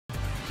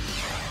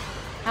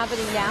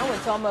Happening now,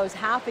 it's almost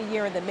half a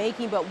year in the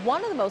making, but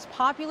one of the most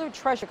popular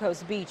Treasure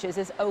Coast beaches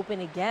is open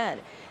again.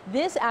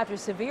 This after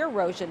severe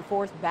erosion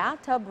forced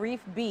Bathtub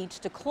Beach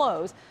to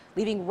close,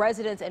 leaving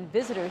residents and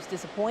visitors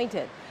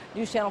disappointed.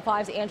 News Channel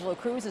 5's Angela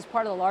Cruz is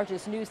part of the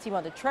largest news team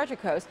on the Treasure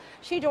Coast.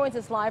 She joins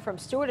us live from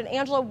Stewart. And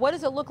Angela, what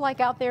does it look like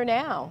out there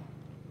now?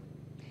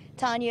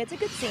 Tanya, it's a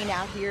good scene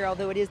out here,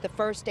 although it is the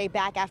first day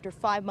back after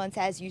 5 months,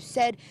 as you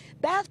said.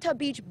 Bathtub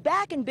Beach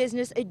back in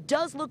business. It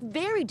does look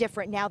very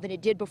different now than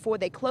it did before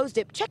they closed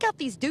it. Check out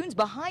these dunes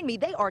behind me.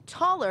 They are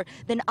taller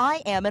than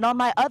I am. And on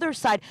my other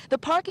side, the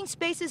parking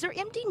spaces are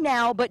empty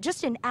now, but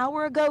just an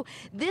hour ago,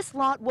 this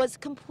lot was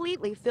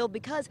completely filled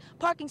because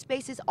parking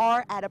spaces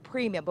are at a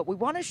premium. But we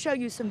want to show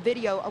you some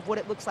video of what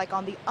it looks like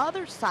on the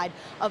other side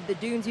of the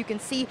dunes. You can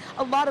see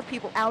a lot of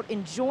people out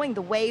enjoying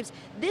the waves.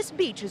 This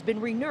beach has been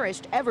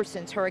renourished ever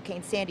since Hurricane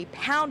Sandy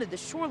pounded the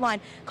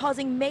shoreline,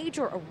 causing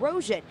major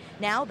erosion.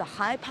 Now the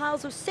high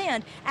piles of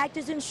sand act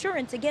as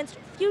insurance against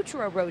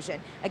future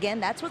erosion. Again,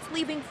 that's what's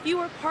leaving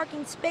fewer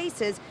parking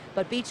spaces,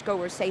 but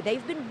beachgoers say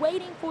they've been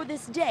waiting for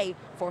this day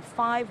for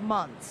 5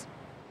 months.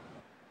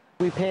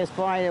 We passed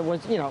by, it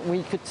was,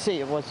 we could see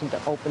it wasn't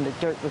open, the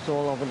dirt was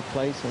all over the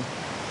place. And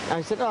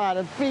I said, oh,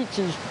 the beach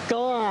is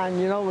gone.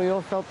 We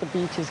all felt the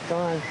beach is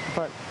gone,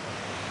 but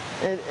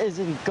it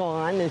isn't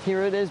gone. And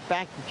here it is,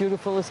 back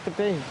beautiful as could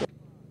be.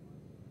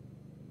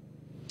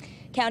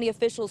 County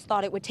officials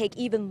thought it would take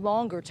even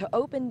longer to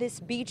open this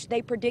beach. They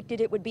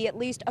predicted it would be at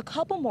least a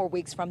couple more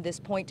weeks from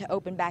this point to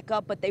open back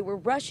up, but they were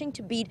rushing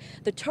to beat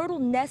the turtle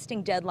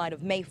nesting deadline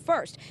of May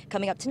 1st.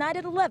 Coming up tonight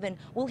at 11,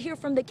 we'll hear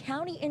from the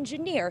county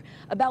engineer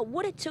about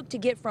what it took to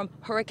get from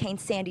Hurricane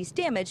Sandy's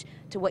damage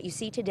to what you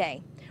see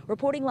today.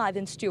 Reporting live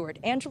in Stewart,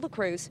 Angela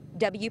Cruz,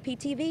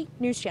 WPTV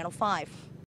News Channel 5.